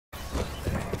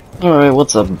Alright,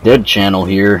 what's up? Dead Channel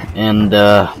here, and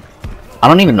I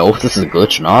don't even know if this is a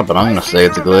glitch or not, but I'm gonna say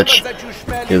it's a glitch,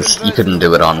 because you couldn't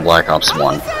do it on Black Ops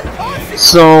 1.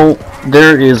 So,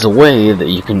 there is a way that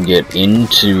you can get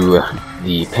into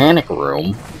the panic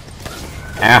room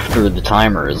after the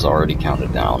timer is already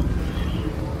counted down.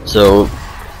 So,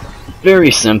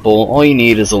 very simple. All you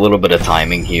need is a little bit of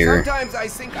timing here.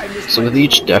 So with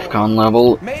each DEFCON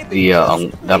level,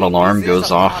 that alarm goes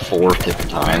off 4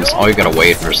 different times. All you gotta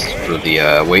wait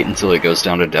wait until it goes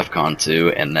down to DEFCON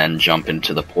 2, and then jump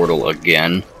into the portal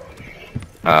again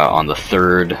on the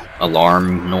third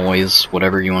alarm noise,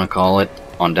 whatever you want to call it,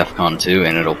 on DEFCON 2,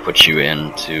 and it'll put you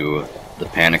into the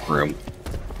panic room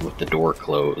with the door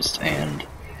closed. And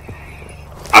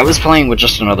I was playing with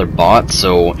just another bot,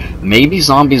 so maybe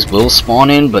zombies will spawn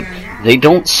in, but they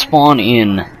don't spawn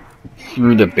in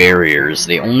through the barriers.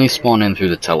 They only spawn in through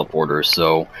the teleporter,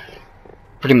 so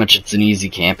pretty much it's an easy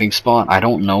camping spot. I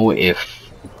don't know if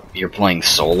you're playing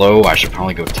solo. I should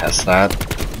probably go test that.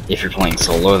 If you're playing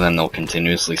solo, then they'll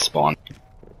continuously spawn.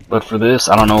 But for this,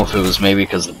 I don't know if it was maybe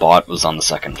because the bot was on the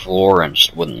second floor and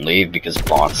just wouldn't leave, because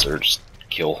bots are just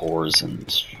kill whores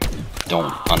and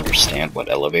don't understand what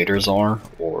elevators are,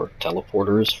 or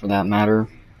teleporters for that matter,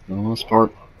 for the most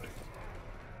part.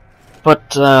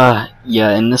 But,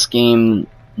 yeah, in this game,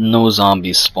 no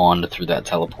zombies spawned through that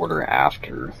teleporter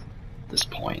after this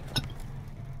point.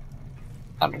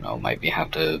 I don't know, maybe I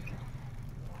have to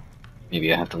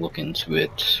look into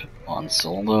it on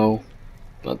solo,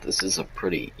 but this is a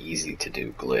pretty easy to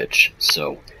do glitch,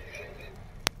 so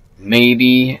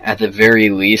maybe, at the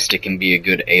very least, it can be a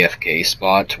good AFK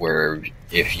spot, where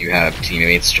if you have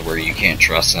teammates to where you can't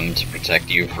trust them to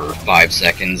protect you for 5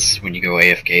 seconds when you go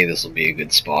AFK, this will be a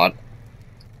good spot.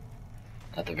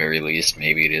 At the very least,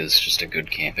 maybe it is just a good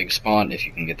camping spot. If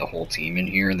you can get the whole team in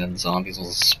here, then zombies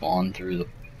will spawn through the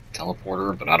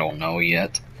teleporter, but I don't know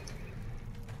yet.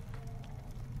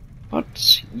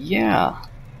 But, yeah.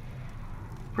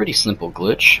 Pretty simple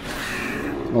glitch.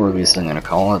 Or at least I'm gonna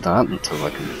call it that until I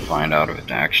can find out if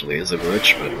it actually is a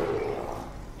glitch, but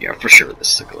yeah, for sure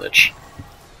this is a glitch.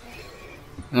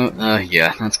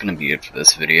 Yeah, that's gonna be it for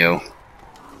this video.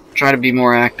 Try to be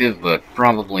more active, but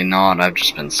probably not. I've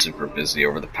just been super busy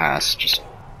over the past just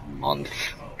month.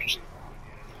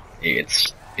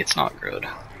 It's not good.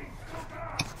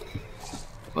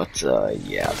 But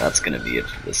yeah, that's gonna be it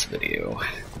for this video.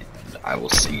 And I will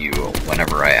see you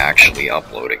whenever I actually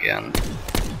upload again.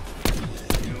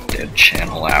 Dead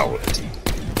Channel out.